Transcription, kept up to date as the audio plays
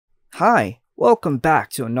Hi, welcome back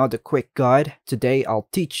to another quick guide. Today I'll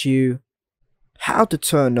teach you how to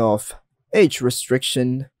turn off age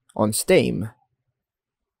restriction on Steam.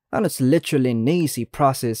 And it's literally an easy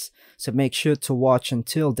process, so make sure to watch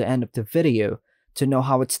until the end of the video to know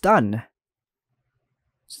how it's done.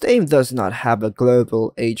 Steam does not have a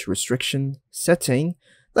global age restriction setting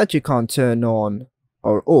that you can't turn on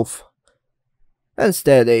or off.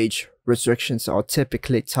 Instead, age restrictions are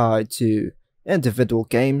typically tied to individual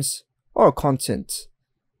games or content.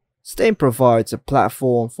 Steam provides a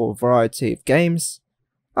platform for a variety of games,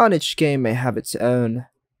 and each game may have its own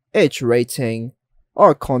age rating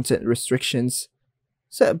or content restrictions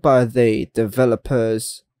set by the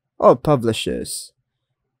developers or publishers.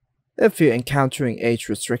 If you're encountering age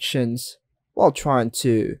restrictions while trying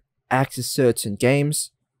to access certain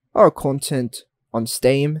games or content on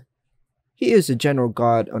Steam, here's a general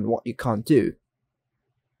guide on what you can't do.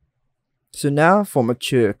 So now for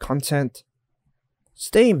mature content,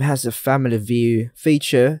 Steam has a family view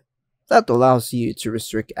feature that allows you to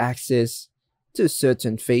restrict access to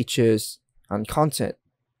certain features and content.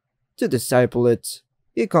 To disable it,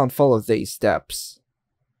 you can follow these steps.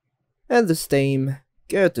 In the Steam,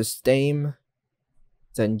 go to Steam,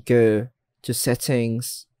 then go to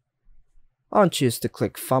Settings, and choose the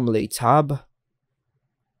Click Family tab.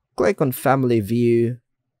 Click on Family View,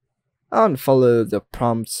 and follow the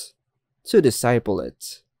prompts to disable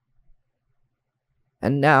it.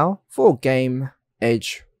 And now for game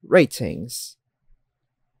age ratings.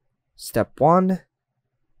 Step 1.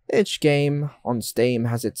 Each game on Steam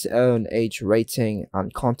has its own age rating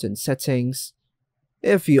and content settings.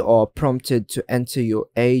 If you are prompted to enter your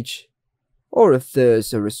age, or if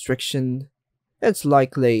there's a restriction, it's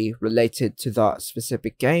likely related to that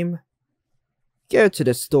specific game. Go to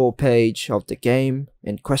the store page of the game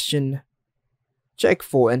in question. Check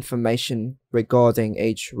for information regarding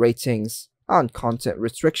age ratings and content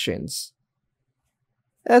restrictions.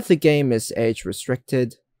 If the game is age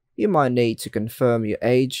restricted, you might need to confirm your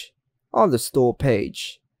age on the store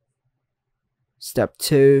page. Step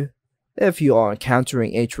 2. If you are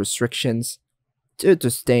encountering age restrictions due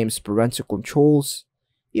to Steam's parental controls,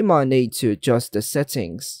 you might need to adjust the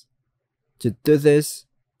settings. To do this,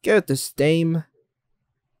 go to Steam,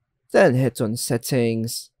 then hit on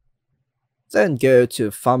Settings, then go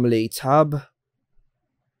to Family tab.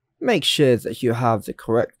 Make sure that you have the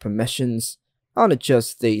correct permissions and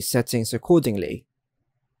adjust the settings accordingly.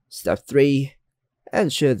 Step 3.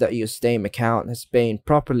 Ensure that your Steam account has been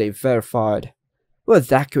properly verified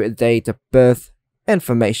with accurate date of birth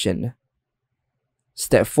information.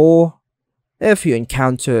 Step 4. If you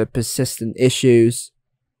encounter persistent issues,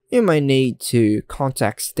 you may need to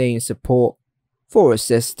contact Steam support for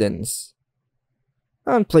assistance.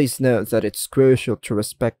 And please note that it's crucial to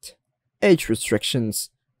respect age restrictions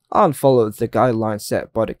and follow the guidelines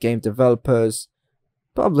set by the game developers,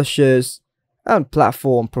 publishers, and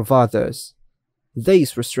platform providers.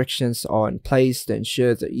 These restrictions are in place to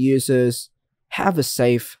ensure that users have a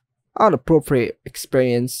safe and appropriate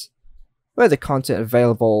experience with the content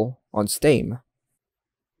available on Steam.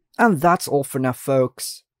 And that's all for now,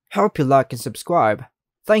 folks. Hope you like and subscribe.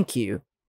 Thank you.